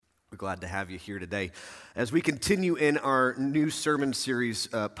glad to have you here today. As we continue in our new sermon series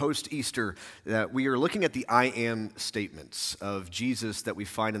post-Easter, we are looking at the I am statements of Jesus that we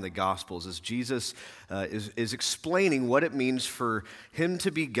find in the Gospels, as Jesus is explaining what it means for him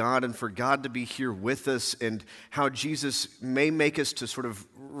to be God and for God to be here with us, and how Jesus may make us to sort of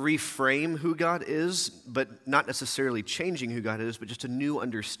reframe who God is, but not necessarily changing who God is, but just a new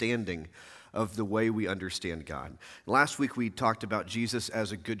understanding of the way we understand God. Last week we talked about Jesus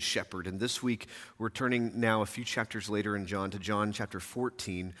as a good shepherd, and this week we're turning now a few chapters later in John to John chapter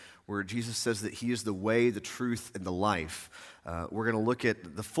 14, where Jesus says that he is the way, the truth, and the life. We're going to look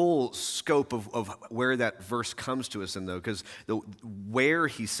at the full scope of where that verse comes to us in, though, because where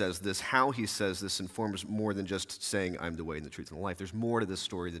he says this, how he says this, informs more than just saying, I'm the way and the truth and the life. There's more to this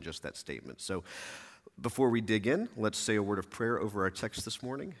story than just that statement. So before we dig in, let's say a word of prayer over our text this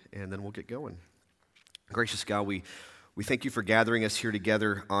morning, and then we'll get going. Gracious God, we thank you for gathering us here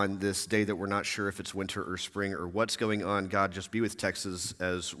together on this day that we're not sure if it's winter or spring or what's going on. God, just be with Texas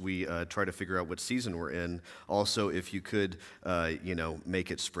as we try to figure out what season we're in. Also, if you could,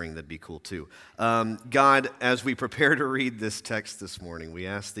 make it spring, that'd be cool too. God, as we prepare to read this text this morning, we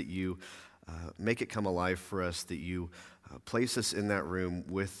ask that you make it come alive for us, that you place us in that room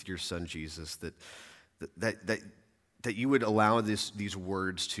with your son Jesus, that you would allow these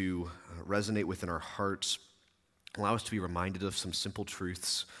words to resonate within our hearts, allow us to be reminded of some simple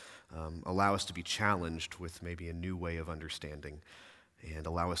truths, allow us to be challenged with maybe a new way of understanding, and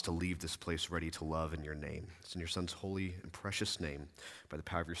allow us to leave this place ready to love in your name. It's in your son's holy and precious name, by the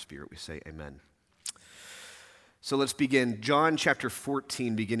power of your Spirit, we say amen. So let's begin. John chapter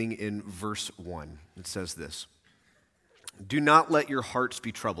 14, beginning in verse 1. It says this: "Do not let your hearts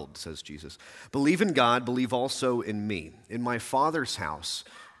be troubled," says Jesus. "Believe in God, believe also in me. In my Father's house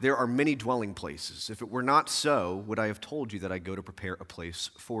there are many dwelling places. If it were not so, would I have told you that I go to prepare a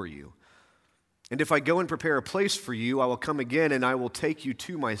place for you? And if I go and prepare a place for you, I will come again and I will take you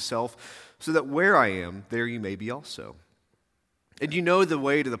to myself, so that where I am, there you may be also. And you know the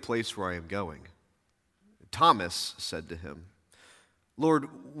way to the place where I am going." Thomas said to him, "Lord,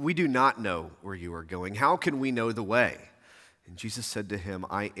 we do not know where you are going. How can we know the way?" And Jesus said to him,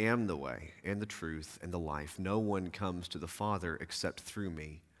 "I am the way and the truth and the life. No one comes to the Father except through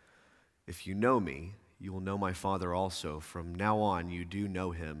me. If you know me, you will know my Father also. From now on, you do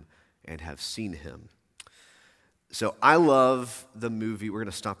know him and have seen him." So I love the movie. We're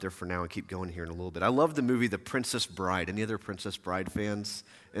going to stop there for now and keep going here in a little bit. I love the movie The Princess Bride. Any other Princess Bride fans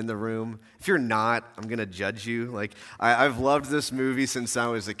in the room? If you're not, I'm going to judge you. I've loved this movie since I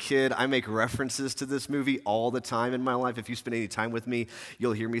was a kid. I make references to this movie all the time in my life. If you spend any time with me,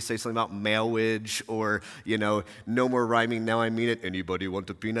 you'll hear me say something about Malwidge or, no more rhyming, now I mean it. Anybody want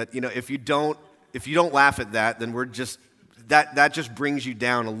a peanut? If you don't laugh at that, then we're just... That just brings you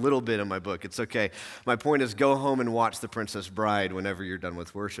down a little bit in my book. It's okay. My point is, go home and watch The Princess Bride whenever you're done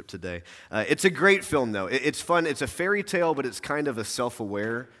with worship today. It's a great film, though. It's fun. It's a fairy tale, but it's kind of a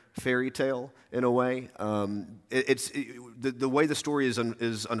self-aware fairy tale in a way. The way the story is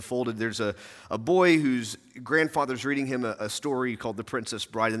unfolded, there's a boy whose grandfather's reading him a story called The Princess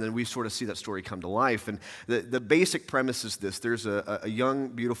Bride, and then we sort of see that story come to life. And the basic premise is this: there's a young,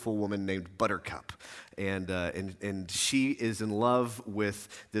 beautiful woman named Buttercup, and she is in love with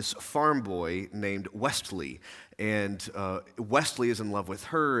this farm boy named Westley. And Westley is in love with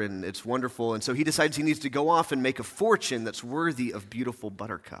her, and it's wonderful. And so he decides he needs to go off and make a fortune that's worthy of beautiful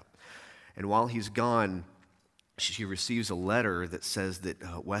Buttercup. And while he's gone, she receives a letter that says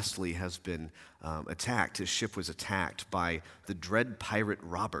that Westley has been attacked. His ship was attacked by the dread pirate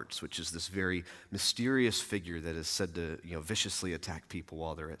Roberts, which is this very mysterious figure that is said to, viciously attack people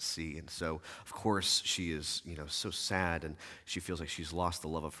while they're at sea. And so, of course, she is, so sad, and she feels like she's lost the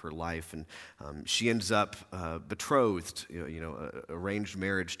love of her life. And she ends up betrothed, arranged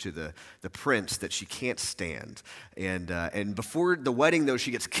marriage to the prince that she can't stand. And before the wedding, though,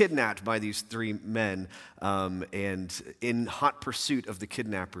 she gets kidnapped by these three men. And in hot pursuit of the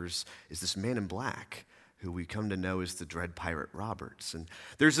kidnappers is this man in black, who we come to know as the dread pirate Roberts. And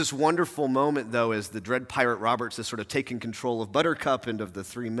there's this wonderful moment, though, as the dread pirate Roberts is sort of taking control of Buttercup and of the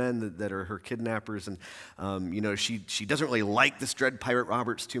three men that are her kidnappers. And, she doesn't really like this dread pirate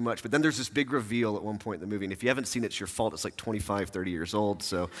Roberts too much. But then there's this big reveal at one point in the movie. And if you haven't seen it, it's your fault. It's like 25, 30 years old.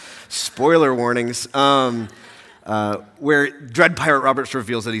 So spoiler warnings. where Dread Pirate Roberts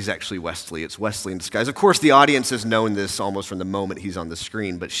reveals that he's actually Wesley. It's Wesley in disguise. Of course, the audience has known this almost from the moment he's on the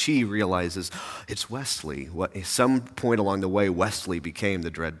screen, but she realizes it's Wesley. At some point along the way, Wesley became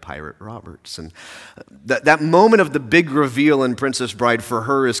the Dread Pirate Roberts. And that moment of the big reveal in Princess Bride for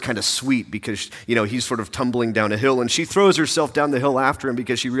her is kind of sweet because, he's sort of tumbling down a hill, and she throws herself down the hill after him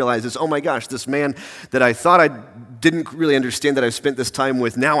because she realizes, oh my gosh, this man that I thought I didn't really understand that I've spent this time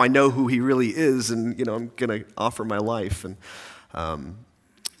with, now I know who he really is, and, I'm going to offer my life. And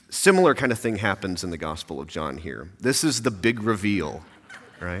similar kind of thing happens in the Gospel of John here. This is the big reveal,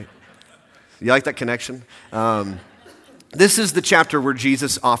 right? You like that connection? This is the chapter where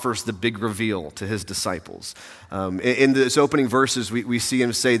Jesus offers the big reveal to his disciples. In those opening verses, we see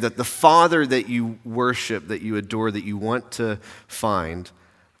him say that the Father that you worship, that you adore, that you want to find,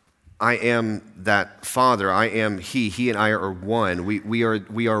 I am that Father. I am He. He and I are one. We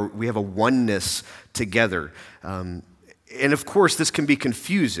have a oneness together. And of course, this can be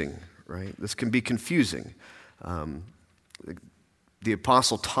confusing, right? This can be confusing. The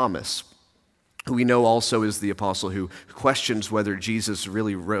Apostle Thomas, who we know also is the apostle who questions whether Jesus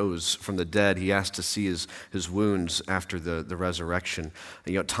really rose from the dead. He asked to see his wounds after the resurrection.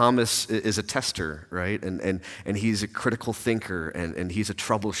 Thomas is a tester, right? And he's a critical thinker, and he's a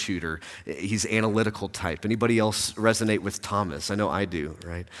troubleshooter. He's analytical type. Anybody else resonate with Thomas? I know I do,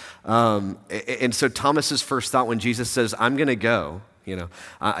 right? And so Thomas's first thought when Jesus says, I'm going to go,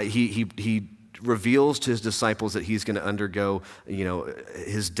 he reveals to his disciples that he's going to undergo,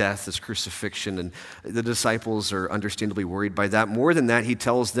 his death, his crucifixion, and the disciples are understandably worried by that. More than that, he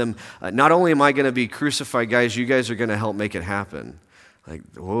tells them, not only am I going to be crucified, guys, you guys are going to help make it happen. Like,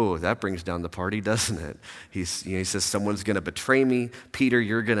 whoa, that brings down the party, doesn't it? He says, someone's going to betray me. Peter,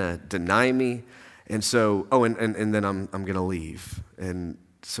 you're going to deny me. And so, and then I'm going to leave. And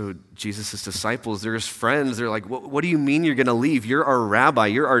so Jesus' disciples, they're his friends. They're like, what do you mean you're going to leave? You're our rabbi.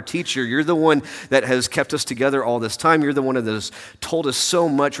 You're our teacher. You're the one that has kept us together all this time. You're the one that has told us so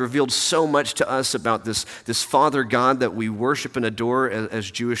much, revealed so much to us about this Father God that we worship and adore as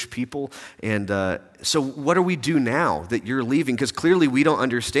Jewish people. And so what do we do now that you're leaving? Because clearly we don't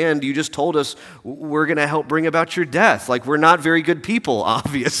understand. You just told us we're going to help bring about your death. Like, we're not very good people,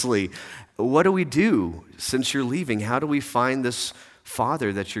 obviously. What do we do since you're leaving? How do we find this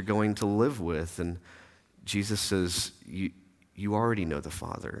Father that you're going to live with? And Jesus says, you already know the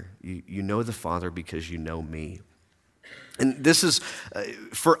Father. You know the Father because you know me. And this is,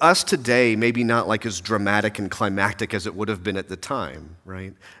 for us today, maybe not like as dramatic and climactic as it would have been at the time,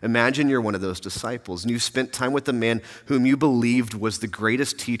 right? Imagine you're one of those disciples, and you spent time with a man whom you believed was the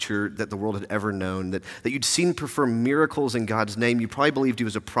greatest teacher that the world had ever known, that you'd seen perform miracles in God's name. You probably believed he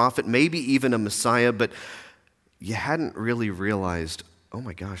was a prophet, maybe even a Messiah, but you hadn't really realized, oh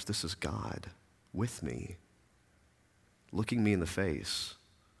my gosh, this is God with me, looking me in the face,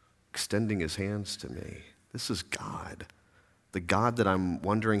 extending his hands to me. This is God. The God that I'm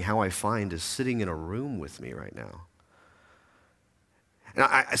wondering how I find is sitting in a room with me right now.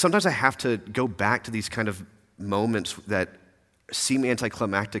 And sometimes I have to go back to these kind of moments that seem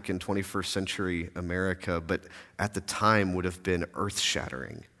anticlimactic in 21st century America, but at the time would have been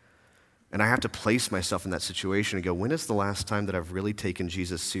earth-shattering. And I have to place myself in that situation and go, when is the last time that I've really taken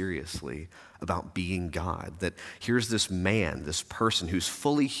Jesus seriously about being God? That here's this man, this person who's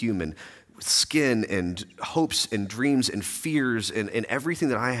fully human, with skin and hopes and dreams and fears and everything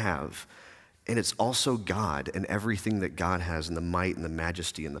that I have. And it's also God and everything that God has, and the might and the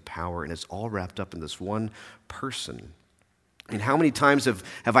majesty and the power. And it's all wrapped up in this one person. And how many times have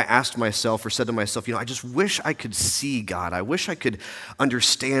I asked myself or said to myself, I just wish I could see God. I wish I could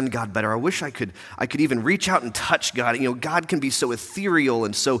understand God better. I wish I could even reach out and touch God. God can be so ethereal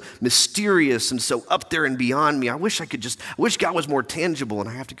and so mysterious and so up there and beyond me. I wish God was more tangible. And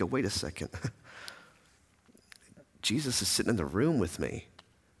I have to go, wait a second. Jesus is sitting in the room with me,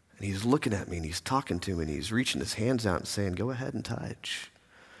 and he's looking at me, and he's talking to me, and he's reaching his hands out and saying, go ahead and touch.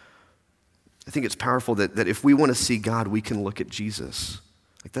 I think it's powerful that if we want to see God, we can look at Jesus.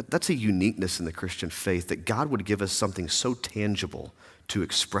 Like that's a uniqueness in the Christian faith, that God would give us something so tangible to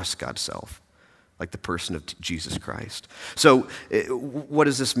express God's self, like the person of Jesus Christ. So what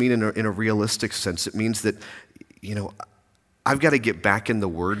does this mean in a realistic sense? It means that, I've got to get back in the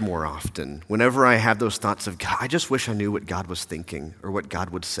Word more often. Whenever I have those thoughts of God, I just wish I knew what God was thinking or what God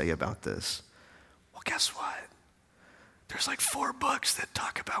would say about this. Well, guess what? There's like 4 books that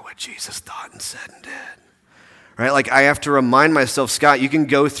talk about what Jesus thought and said and did. Right? Like, I have to remind myself, Scott, you can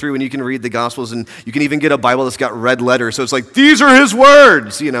go through and you can read the Gospels, and you can even get a Bible that's got red letters. So it's like, these are his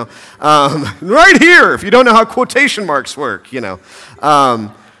words, right here, if you don't know how quotation marks work,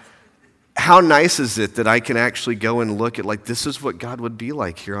 how nice is it that I can actually go and look at, like, this is what God would be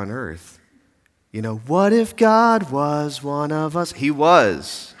like here on earth? You know, what if God was one of us? He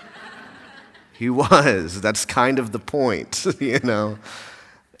was. He was. That's kind of the point, you know.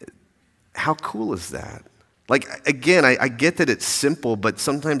 How cool is that? Like, again, I get that it's simple, but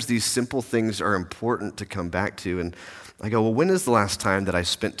sometimes these simple things are important to come back to. And I go, well, when is the last time that I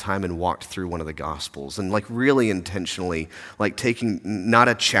spent time and walked through one of the Gospels and like really intentionally, like taking not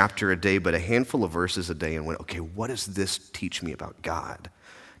a chapter a day, but a handful of verses a day and went, okay, what does this teach me about God?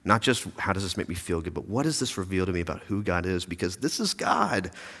 Not just how does this make me feel good, but what does this reveal to me about who God is? Because this is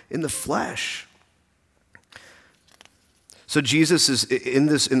God in the flesh. So Jesus is in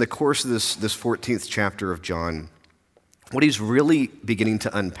the course of this 14th chapter of John, what he's really beginning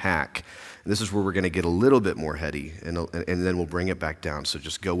to unpack, and this is where we're going to get a little bit more heady, and then we'll bring it back down. So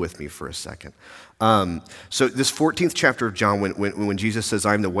just go with me for a second. So this 14th chapter of John, when Jesus says,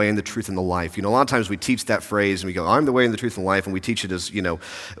 I'm the way and the truth and the life, you know, a lot of times we teach that phrase and we go, I'm the way and the truth and the life, and we teach it as, you know,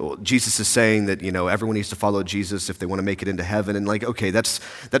 Jesus is saying that, you know, everyone needs to follow Jesus if they want to make it into heaven. And like, okay, that's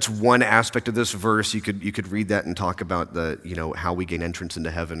one aspect of this verse. You could read that and talk about the, you know, how we gain entrance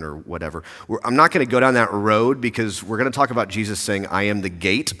into heaven or whatever. I'm not going to go down that road because we're going to talk about Jesus saying, I am the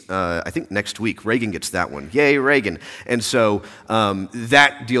gate. I think next week, Reagan gets that one. Yay, Reagan. And so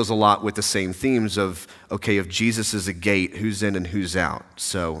that deals a lot with the same themes of, okay, if Jesus is a gate, who's in and who's out?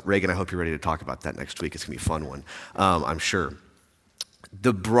 So, Reagan, I hope you're ready to talk about that next week. It's going to be a fun one, I'm sure.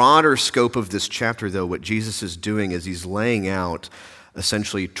 The broader scope of this chapter, though, what Jesus is doing is he's laying out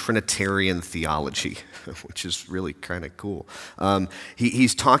essentially Trinitarian theology, which is really kind of cool.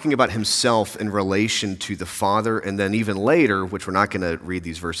 He's talking about himself in relation to the Father, and then even later, which we're not going to read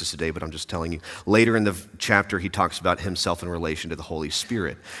these verses today, but I'm just telling you, later in the chapter, he talks about himself in relation to the Holy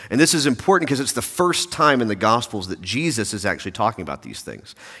Spirit. And this is important because it's the first time in the Gospels that Jesus is actually talking about these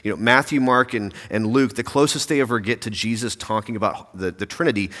things. You know, Matthew, Mark, and Luke, the closest they ever get to Jesus talking about the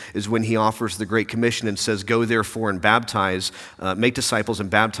Trinity is when he offers the Great Commission and says, go therefore and baptize, make disciples and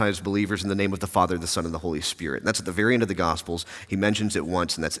baptize believers in the name of the Father, the Son, and the Holy Spirit. And that's at the very end of the Gospels. He mentions it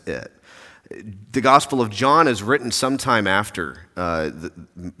once, and that's it. The Gospel of John is written sometime after the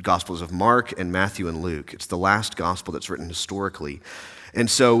Gospels of Mark and Matthew and Luke. It's the last Gospel that's written historically. And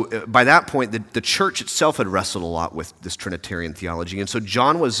so by that point, the church itself had wrestled a lot with this Trinitarian theology. And so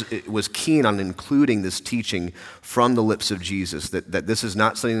John was keen on including this teaching from the lips of Jesus, that this is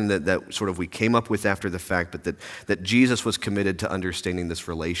not something that sort of we came up with after the fact, but that Jesus was committed to understanding this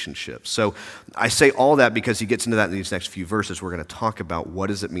relationship. So I say all that because he gets into that in these next few verses. We're going to talk about what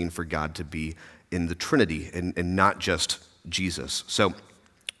does it mean for God to be in the Trinity and not just Jesus. So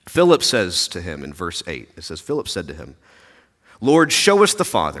Philip says to him in verse 8, it says, Philip said to him, Lord, show us the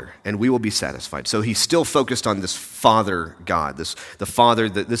Father, and we will be satisfied. So he's still focused on this Father God, the Father,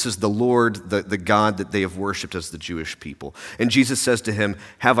 this is the Lord, the God that they have worshipped as the Jewish people. And Jesus says to him,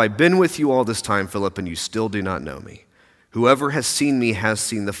 have I been with you all this time, Philip, and you still do not know me? Whoever has seen me has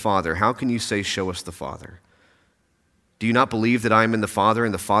seen the Father. How can you say, show us the Father? Do you not believe that I am in the Father,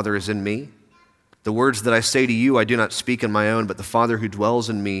 and the Father is in me? The words that I say to you, I do not speak on my own, but the Father who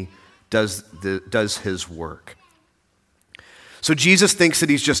dwells in me does his work. So Jesus thinks that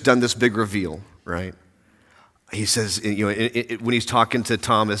he's just done this big reveal, right? He says, you know, when he's talking to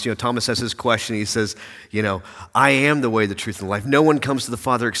Thomas, you know, Thomas has his question. He says, you know, I am the way, the truth, and the life. No one comes to the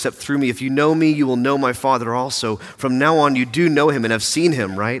Father except through me. If you know me, you will know my Father also. From now on, you do know him and have seen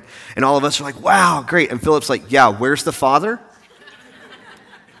him, right? And all of us are like, wow, great. And Philip's like, yeah, where's the Father?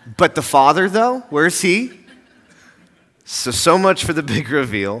 But the Father, though, where's he? So much for the big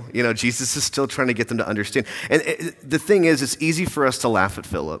reveal. You know, Jesus is still trying to get them to understand. And the thing is, it's easy for us to laugh at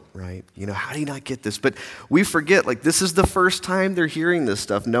Philip, right? You know, how do you not get this? But we forget, like, this is the first time they're hearing this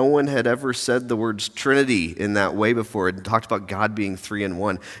stuff. No one had ever said the words Trinity in that way before. It talked about God being three in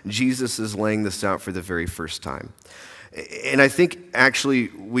one. Jesus is laying this out for the very first time. And I think actually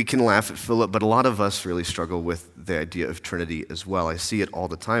we can laugh at Philip, but a lot of us really struggle with the idea of Trinity as well. I see it all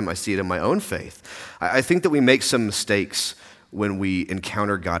the time. I see it in my own faith. I think that we make some mistakes when we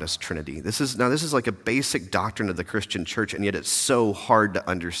encounter God as Trinity. This is like a basic doctrine of the Christian church, and yet it's so hard to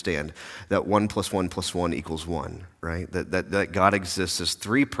understand that 1 + 1 + 1 = 1, right? That God exists as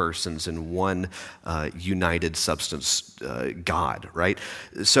three persons in one united substance, God, right?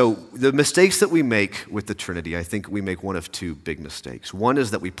 So the mistakes that we make with the Trinity, I think we make one of two big mistakes. One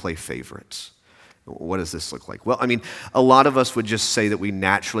is that we play favorites. What does this look like? Well, I mean, a lot of us would just say that we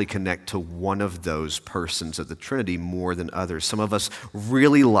naturally connect to one of those persons of the Trinity more than others. Some of us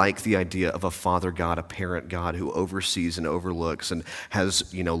really like the idea of a Father God, a parent God who oversees and overlooks and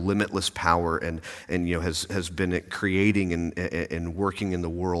has, limitless power and has been creating and working in the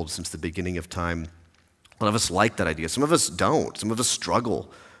world since the beginning of time. A lot of us like that idea. Some of us don't. Some of us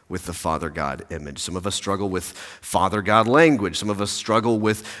struggle with the Father God image. Some of us struggle with Father God language. Some of us struggle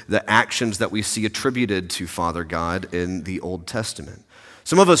with the actions that we see attributed to Father God in the Old Testament.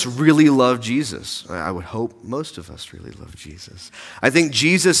 Some of us really love Jesus. I would hope most of us really love Jesus. I think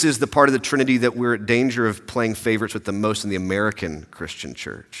Jesus is the part of the Trinity that we're at danger of playing favorites with the most in the American Christian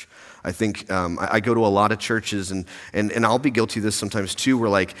church. I think I go to a lot of churches, and I'll be guilty of this sometimes too,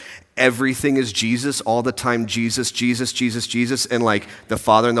 where like everything is Jesus all the time, Jesus, Jesus, Jesus, Jesus, and like the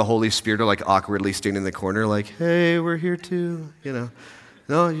Father and the Holy Spirit are like awkwardly standing in the corner like, hey, we're here too,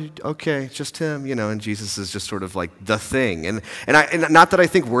 No, okay, just him, and Jesus is just sort of like the thing. And not that I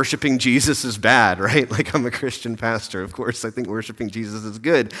think worshiping Jesus is bad, right? Like I'm a Christian pastor, of course, I think worshiping Jesus is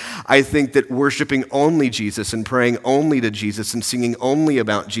good. I think that worshiping only Jesus and praying only to Jesus and singing only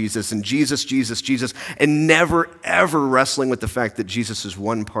about Jesus and Jesus, Jesus, Jesus, and never, ever wrestling with the fact that Jesus is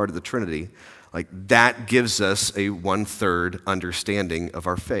one part of the Trinity, like that gives us a 1/3 understanding of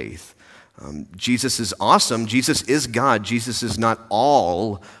our faith. Jesus is awesome. Jesus is God. Jesus is not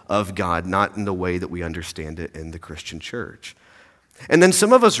all of God, not in the way that we understand it in the Christian church. And then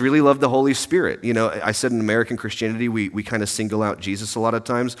some of us really love the Holy Spirit. I said in American Christianity, we kind of single out Jesus a lot of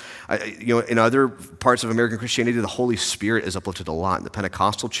times. In other parts of American Christianity, the Holy Spirit is uplifted a lot. In the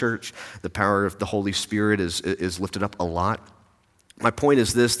Pentecostal church, the power of the Holy Spirit is lifted up a lot. My point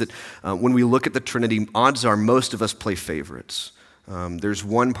is this, that when we look at the Trinity, odds are most of us play favorites. There's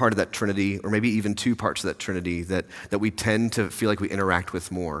one part of that Trinity, or maybe even two parts of that Trinity, that we tend to feel like we interact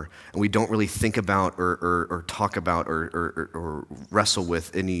with more, and we don't really think about or talk about or wrestle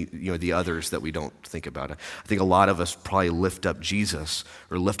with any the others that we don't think about. I think a lot of us probably lift up Jesus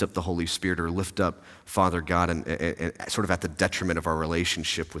or lift up the Holy Spirit or lift up Father God and sort of at the detriment of our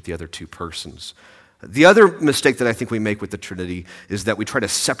relationship with the other two persons. The other mistake that I think we make with the Trinity is that we try to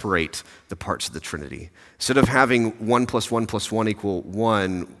separate the parts of the Trinity. Instead of having 1 + 1 + 1 =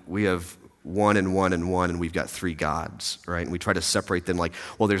 1, we have 1 and 1 and 1, and we've got three gods, right? And we try to separate them like,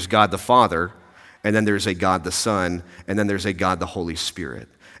 well, there's God the Father, and then there's a God the Son, and then there's a God the Holy Spirit.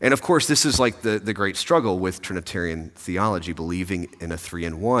 And of course, this is like the great struggle with Trinitarian theology, believing in a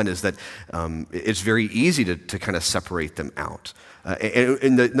 3-in-1, is that it's very easy to kind of separate them out.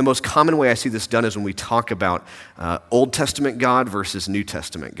 And the most common way I see this done is when we talk about Old Testament God versus New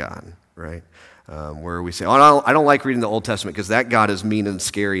Testament God, right? Where we say, oh, I don't like reading the Old Testament because that God is mean and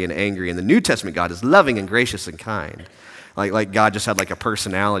scary and angry, and the New Testament God is loving and gracious and kind. Like God just had like a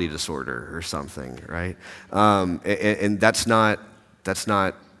personality disorder or something, right? And that's not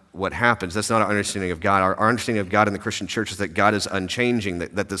what happens. That's not our understanding of God. Our understanding of God in the Christian church is that God is unchanging,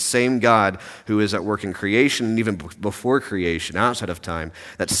 that the same God who is at work in creation and even before creation, outside of time,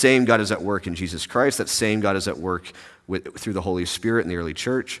 that same God is at work in Jesus Christ, that same God is at work through the Holy Spirit in the early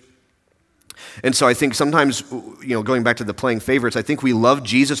church. And so I think sometimes, going back to the playing favorites, I think we love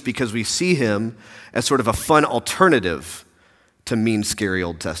Jesus because we see him as sort of a fun alternative to mean, scary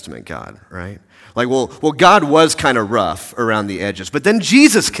Old Testament God, right? Like, well, God was kind of rough around the edges, but then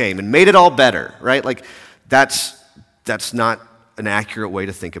Jesus came and made it all better, right? Like, that's not an accurate way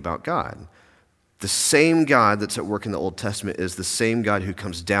to think about God. The same God that's at work in the Old Testament is the same God who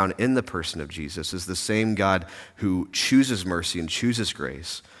comes down in the person of Jesus, is the same God who chooses mercy and chooses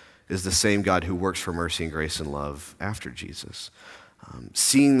grace, is the same God who works for mercy and grace and love after Jesus.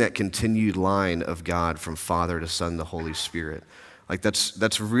 Seeing that continued line of God from Father to Son, the Holy Spirit, like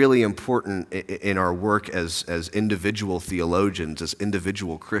that's really important in our work as individual theologians, as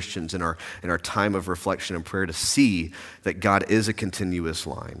individual Christians, in our time of reflection and prayer, to see that God is a continuous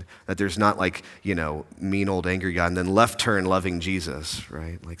line, that there's not like, mean old angry God and then left turn loving Jesus,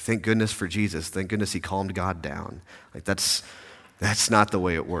 right? Like, thank goodness for Jesus. Thank goodness he calmed God down. Like, that's not the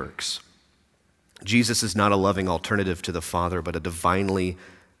way it works. Jesus is not a loving alternative to the Father, but a divinely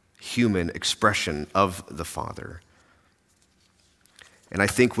human expression of the Father. And I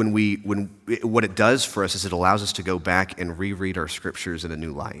think what it does for us is it allows us to go back and reread our scriptures in a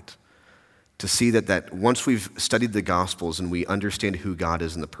new light, to see that once we've studied the Gospels and we understand who God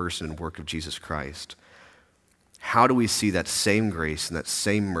is in the person and work of Jesus Christ, how do we see that same grace and that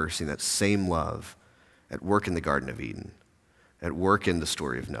same mercy and that same love at work in the Garden of Eden, at work in the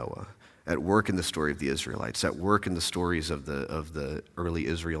story of Noah, at work in the story of the Israelites, at work in the stories of the early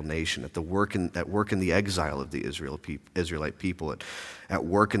Israel nation, at work in the exile of the Israelite people, at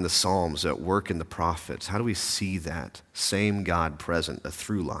work in the Psalms, at work in the prophets? How do we see that same God present, a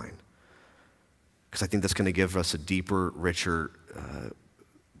through line? Because I think that's going to give us a deeper, richer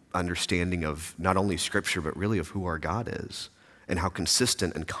understanding of not only Scripture, but really of who our God is and how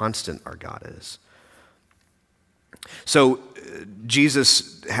consistent and constant our God is. So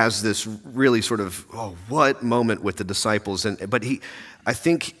Jesus has this really sort of, what moment with the disciples, but I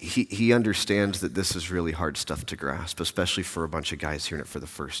think he understands that this is really hard stuff to grasp, especially for a bunch of guys hearing it for the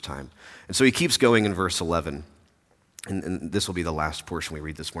first time. And so he keeps going in verse 11, and this will be the last portion we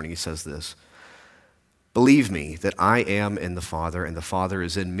read this morning. He says this: "Believe me that I am in the Father, and the Father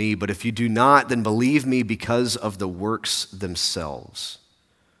is in me. But if you do not, then believe me because of the works themselves.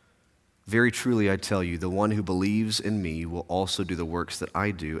 Very truly I tell you, the one who believes in me will also do the works that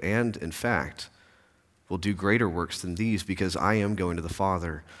I do, and in fact will do greater works than these, because I am going to the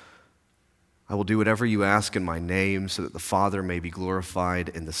Father. I will do whatever you ask in my name, so that the Father may be glorified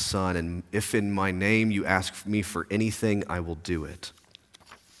in the Son. And if in my name you ask me for anything, I will do it."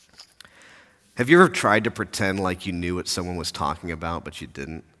 Have you ever tried to pretend like you knew what someone was talking about, but you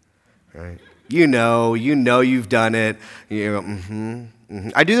didn't? Right? You know you've done it. You go,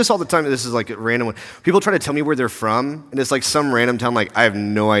 I do this all the time. This is like a random one. People try to tell me where they're from, and it's like some random town. Like, I have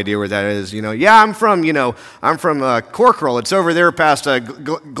no idea where that is. Yeah, I'm from Corkerill. It's over there past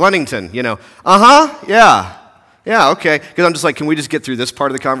Glennington. Yeah, okay. Because I'm just like, can we just get through this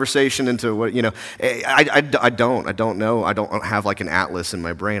part of the conversation into what, I don't know. I don't have like an atlas in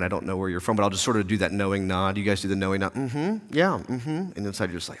my brain. I don't know where you're from, but I'll just sort of do that knowing nod. You guys do the knowing nod? And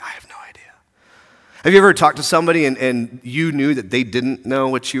inside you're just like, I have no idea. Have you ever talked to somebody and you knew that they didn't know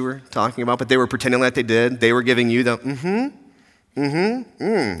what you were talking about, but they were pretending like they did? They were giving you the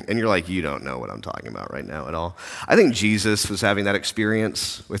and you're like, you don't know what I'm talking about right now at all. I think Jesus was having that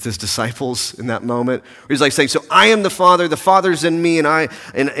experience with his disciples in that moment, where he's like saying, so I am the Father's in me, and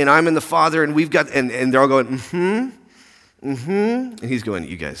I'm in the Father, and we've got, and they're all going, and he's going,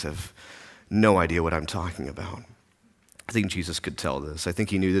 you guys have no idea what I'm talking about. I think Jesus could tell this. I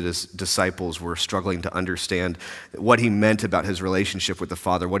think he knew that his disciples were struggling to understand what he meant about his relationship with the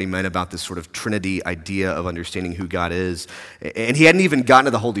Father, what he meant about this sort of Trinity idea of understanding who God is. And he hadn't even gotten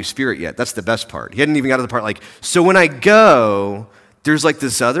to the Holy Spirit yet. That's the best part. He hadn't even gotten to the part like, so when I go, there's like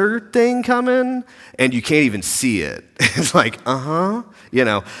this other thing coming, and you can't even see it. It's like, The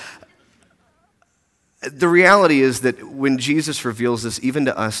reality is that when Jesus reveals this, even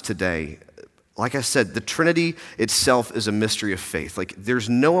to us today, like I said, the Trinity itself is a mystery of faith. Like, there's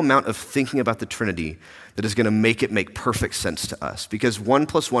no amount of thinking about the Trinity that is going to make it make perfect sense to us, because 1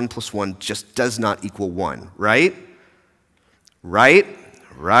 + 1 + 1 just does not equal 1, right? Right.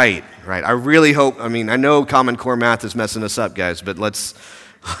 I really hope, I know Common Core math is messing us up, guys, but let's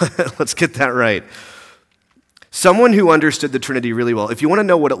get that right. Someone who understood the Trinity really well, if you want to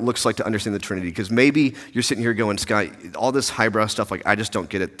know what it looks like to understand the Trinity, because maybe you're sitting here going, Scott, all this highbrow stuff, like, I just don't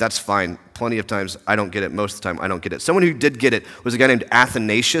get it. That's fine. Plenty of times I don't get it. Most of the time I don't get it. Someone who did get it was a guy named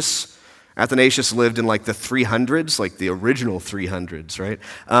Athanasius. Athanasius lived in like the 300s, like the original 300s, right?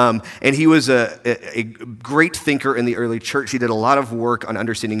 And he was a great thinker in the early church. He did a lot of work on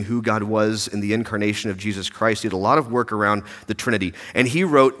understanding who God was in the incarnation of Jesus Christ. He did a lot of work around the Trinity. And he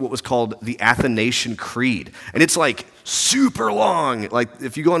wrote what was called the Athanasian Creed. And it's like super long. Like,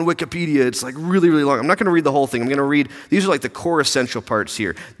 if you go on Wikipedia, it's like really, really long. I'm not going to read the whole thing. I'm going to read, these are like the core essential parts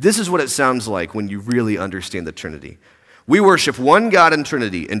here. This is what it sounds like when you really understand the Trinity. We worship one God in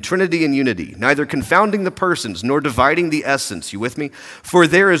Trinity in unity, neither confounding the persons nor dividing the essence. You with me? For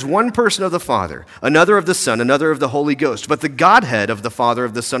there is one person of the Father, another of the Son, another of the Holy Ghost. But the Godhead of the Father,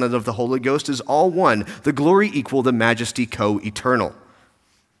 of the Son, and of the Holy Ghost is all one, the glory equal, the majesty co-eternal.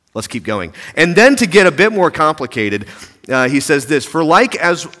 Let's keep going. And then to get a bit more complicated, he says this: For like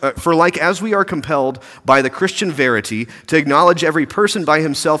as we are compelled by the Christian verity to acknowledge every person by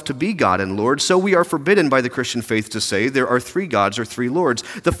himself to be God and Lord, so we are forbidden by the Christian faith to say there are three gods or three lords.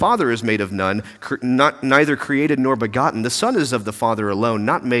 The Father is made of none, neither created nor begotten. The Son is of the Father alone,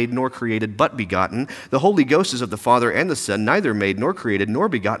 not made nor created, but begotten. The Holy Ghost is of the Father and the Son, neither made nor created nor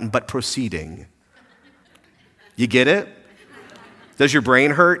begotten, but proceeding. You get it? Does your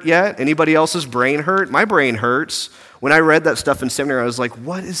brain hurt yet? Anybody else's brain hurt? My brain hurts. When I read that stuff in seminary, I was like,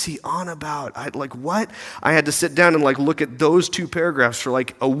 what is he on about? What? I had to sit down and look at those two paragraphs for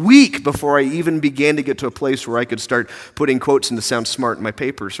a week before I even began to get to a place where I could start putting quotes in to sound smart in my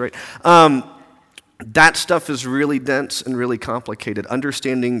papers, right? That stuff is really dense and really complicated.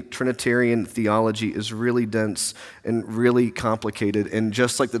 Understanding Trinitarian theology is really dense and really complicated. And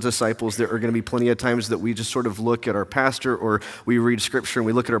just like the disciples, there are going to be plenty of times that we just sort of look at our pastor or we read Scripture and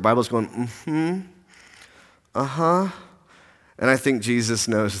we look at our Bibles going, And I think Jesus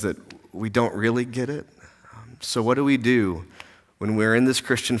knows that we don't really get it. So what do we do when we're in this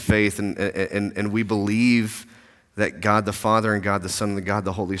Christian faith and we believe that God the Father and God the Son and God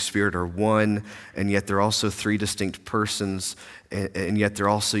the Holy Spirit are one, and yet they're also three distinct persons, and yet they're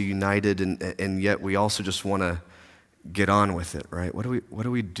also united, and yet we also just want to get on with it, right? What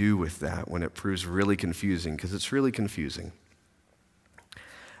do we do with that when it proves really confusing? Because it's really confusing.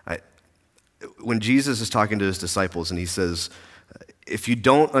 When Jesus is talking to his disciples and he says, if you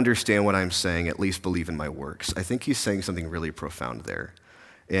don't understand what I'm saying, at least believe in my works, I think he's saying something really profound there.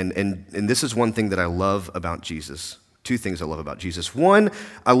 And this is one thing that I love about Jesus. Two things I love about Jesus. One,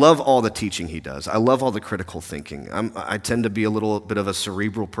 I love all the teaching he does. I love all the critical thinking. I tend to be a little bit of a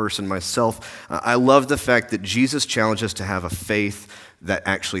cerebral person myself. I love the fact that Jesus challenges us to have a faith that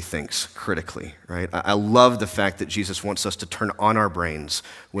actually thinks critically, right? I love the fact that Jesus wants us to turn on our brains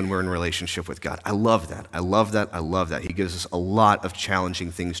when we're in relationship with God. I love that. I love that. I love that. He gives us a lot of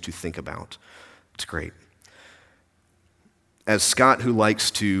challenging things to think about. It's great. As Scott, who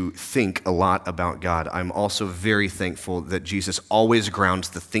likes to think a lot about God, I'm also very thankful that Jesus always grounds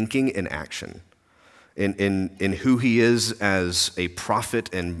the thinking in action, in who he is as a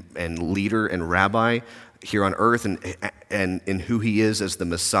prophet and leader and rabbi here on earth, and in who he is as the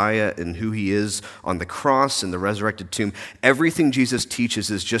Messiah, and who he is on the cross and the resurrected tomb. Everything Jesus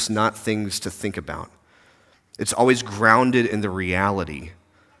teaches is just not things to think about. It's always grounded in the reality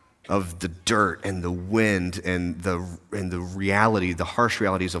of the dirt and the wind and the reality, the harsh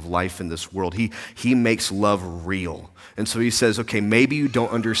realities of life in this world. He makes love real. And so he says, okay, maybe you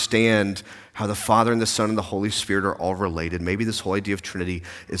don't understand how the Father and the Son and the Holy Spirit are all related. Maybe this whole idea of Trinity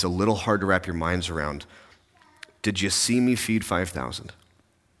is a little hard to wrap your minds around. Did you see me feed 5,000?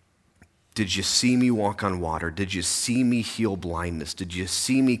 Did you see me walk on water? Did you see me heal blindness? Did you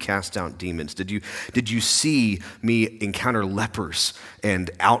see me cast out demons? Did you see me encounter lepers and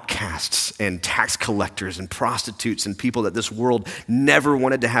outcasts and tax collectors and prostitutes and people that this world never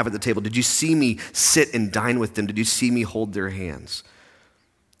wanted to have at the table? Did you see me sit and dine with them? Did you see me hold their hands?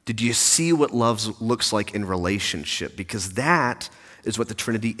 Did you see what love looks like in relationship? Because that is what the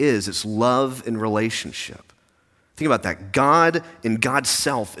Trinity is. It's love in relationship. Think about that. God in God's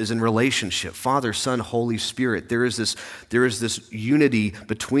self is in relationship. Father, Son, Holy Spirit. There is this unity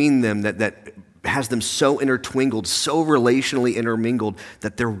between them that has them so intertwined, so relationally intermingled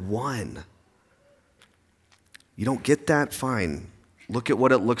that they're one. You don't get that? Fine. Look at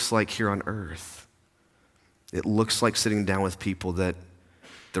what it looks like here on earth. It looks like sitting down with people that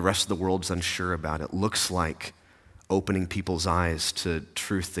the rest of the world's unsure about. It looks like opening people's eyes to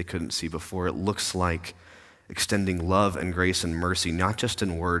truth they couldn't see before. It looks like extending love and grace and mercy, not just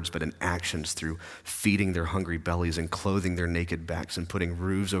in words, but in actions, through feeding their hungry bellies and clothing their naked backs and putting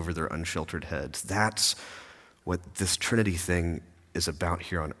roofs over their unsheltered heads. That's what this Trinity thing is about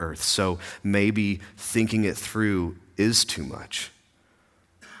here on earth. So maybe thinking it through is too much.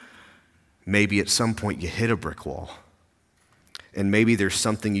 Maybe at some point you hit a brick wall. And maybe there's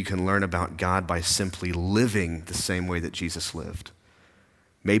something you can learn about God by simply living the same way that Jesus lived.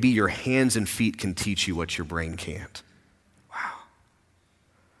 Maybe your hands and feet can teach you what your brain can't. Wow.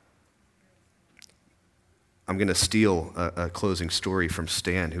 I'm going to steal a closing story from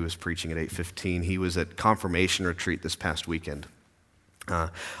Stan, who was preaching at 8:15. He was at confirmation retreat this past weekend.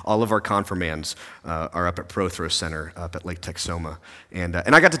 All of our confirmands are up at Prothro Center up at Lake Texoma. And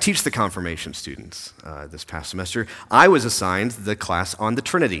I got to teach the confirmation students this past semester. I was assigned the class on the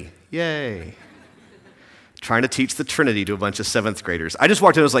Trinity. Yay. Trying to teach the Trinity to a bunch of 7th graders. I just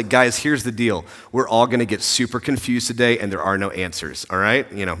walked in and was like, guys, here's the deal. We're all going to get super confused today, and there are no answers, all right?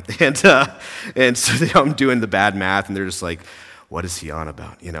 And so I'm doing the bad math, and they're just like, what is he on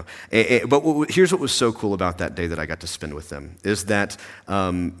about, But here's what was so cool about that day that I got to spend with them, is that,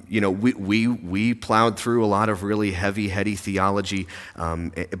 we plowed through a lot of really heavy, heady theology,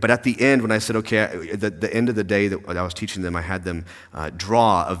 but at the end, when I said, okay, the end of the day that I was teaching them, I had them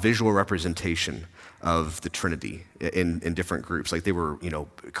draw a visual representation of the Trinity in different groups. Like they were,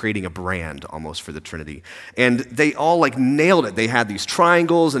 creating a brand almost for the Trinity. And they all nailed it. They had these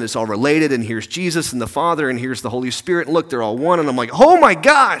triangles and it's all related, and here's Jesus and the Father and here's the Holy Spirit, and look, they're all one. And I'm like, oh my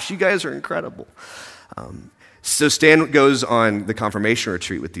gosh, you guys are incredible. So Stan goes on the confirmation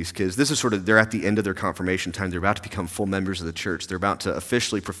retreat with these kids. This is they're at the end of their confirmation time. They're about to become full members of the church. They're about to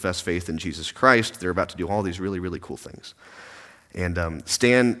officially profess faith in Jesus Christ. They're about to do all these really, really cool things. And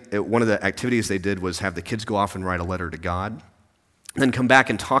Stan, one of the activities they did was have the kids go off and write a letter to God, then come back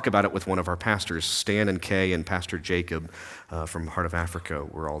and talk about it with one of our pastors. Stan and Kay and Pastor Jacob from Heart of Africa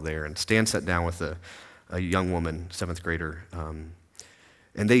were all there. And Stan sat down with a young woman, 7th grader,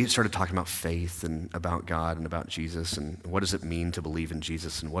 and they started talking about faith and about God and about Jesus and what does it mean to believe in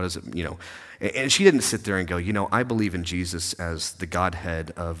Jesus and what does it, and she didn't sit there and go, I believe in Jesus as the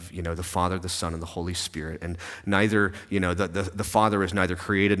Godhead of, the Father, the Son, and the Holy Spirit, and neither, the Father is neither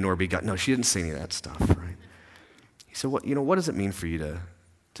created nor begotten. No, she didn't say any of that stuff, right? He said, what does it mean for you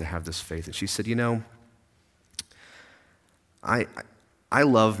to have this faith? And she said, I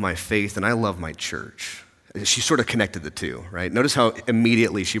love my faith and I love my church. She sort of connected the two, right? Notice how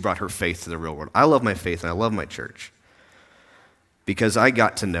immediately she brought her faith to the real world. I love my faith and I love my church because I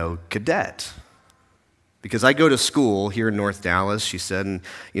got to know Cadet. Because I go to school here in North Dallas, she said, and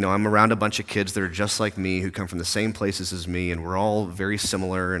I'm around a bunch of kids that are just like me who come from the same places as me, and we're all very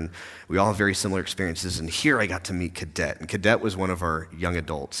similar, and we all have very similar experiences. And here I got to meet Cadet. And Cadet was one of our young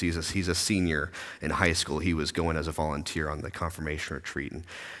adults. He's a senior in high school. He was going as a volunteer on the confirmation retreat. And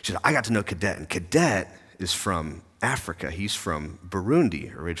she said, I got to know Cadet. And Cadet is from Africa. He's from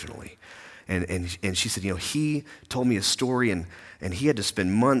Burundi originally. And she said, he told me a story, and he had to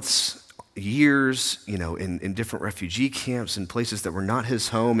spend months, years, in different refugee camps and places that were not his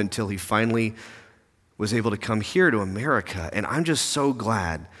home until he finally was able to come here to America. And I'm just so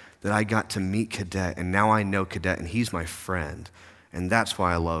glad that I got to meet Cadet, and now I know Cadet, and he's my friend. And that's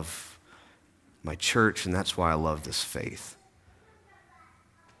why I love my church, and that's why I love this faith.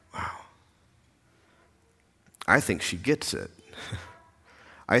 Wow. I think she gets it.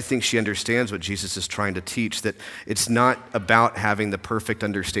 I think she understands what Jesus is trying to teach, that it's not about having the perfect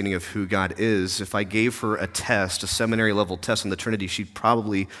understanding of who God is. If I gave her a test, a seminary level test on the Trinity, she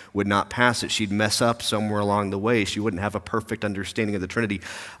probably would not pass it. She'd mess up somewhere along the way. She wouldn't have a perfect understanding of the Trinity.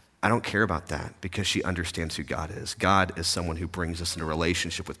 I don't care about that because she understands who God is. God is someone who brings us into a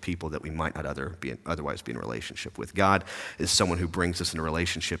relationship with people that we might not otherwise be in a relationship with. God is someone who brings us into a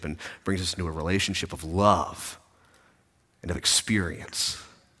relationship and brings us into a relationship of love and of experience.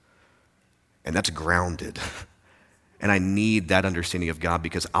 And that's grounded. And I need that understanding of God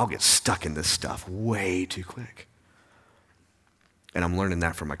because I'll get stuck in this stuff way too quick. And I'm learning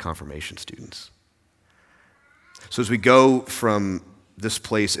that from my confirmation students. So as we go from this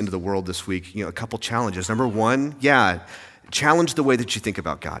place into the world this week, a couple challenges. Number one, challenge the way that you think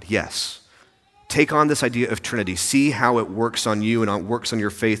about God. Yes. Take on this idea of Trinity. See how it works on you and works on your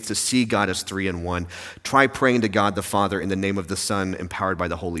faith to see God as 3 in 1. Try praying to God the Father in the name of the Son, empowered by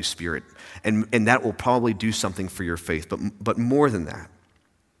the Holy Spirit. And that will probably do something for your faith. But more than that,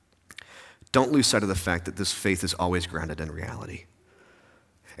 don't lose sight of the fact that this faith is always grounded in reality.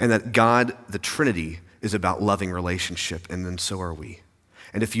 And that God, the Trinity, is about loving relationship, and then so are we.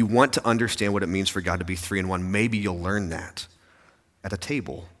 And if you want to understand what it means for God to be 3 in 1, maybe you'll learn that at a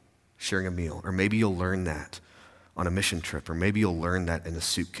table, sharing a meal, or maybe you'll learn that on a mission trip, or maybe you'll learn that in a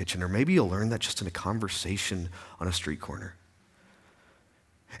soup kitchen, or maybe you'll learn that just in a conversation on a street corner.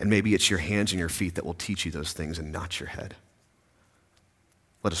 And maybe it's your hands and your feet that will teach you those things and not your head.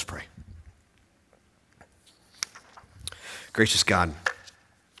 Let us pray. Gracious God,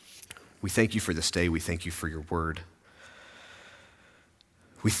 we thank you for this day. We thank you for your word.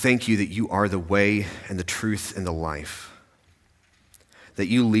 We thank you that you are the way and the truth and the life. That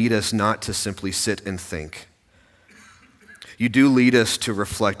you lead us not to simply sit and think. You do lead us to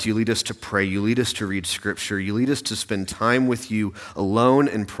reflect. You lead us to pray. You lead us to read scripture. You lead us to spend time with you alone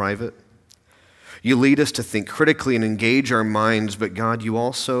and private. You lead us to think critically and engage our minds, but God, you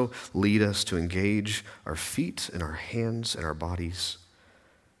also lead us to engage our feet and our hands and our bodies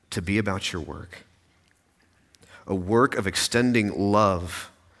to be about your work. A work of extending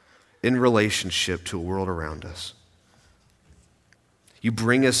love in relationship to a world around us. You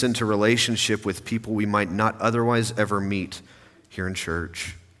bring us into relationship with people we might not otherwise ever meet here in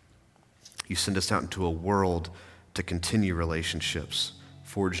church. You send us out into a world to continue relationships,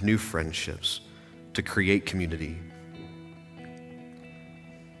 forge new friendships, to create community.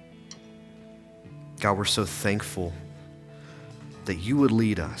 God, we're so thankful that you would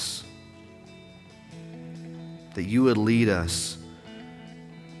lead us,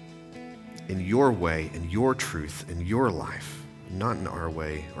 in your way, in your truth, in your life. Not in our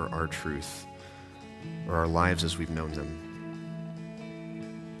way or our truth or our lives as we've known them.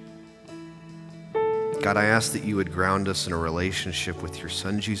 God, I ask that you would ground us in a relationship with your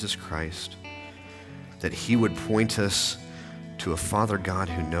Son, Jesus Christ, that he would point us to a Father God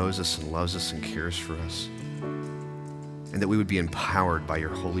who knows us and loves us and cares for us, and that we would be empowered by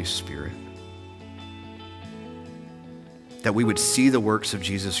your Holy Spirit. that we would see the works of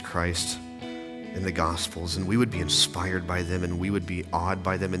Jesus Christ in the Gospels, and we would be inspired by them, and we would be awed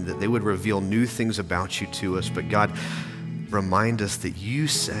by them, and that they would reveal new things about you to us. But God, remind us that you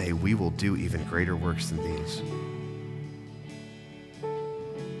say we will do even greater works than these.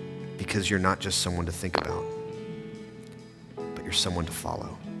 Because you're not just someone to think about, but you're someone to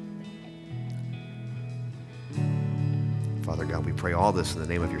follow. Father God, we pray all this in the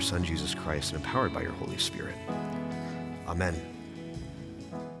name of your Son, Jesus Christ, and empowered by your Holy Spirit. Amen.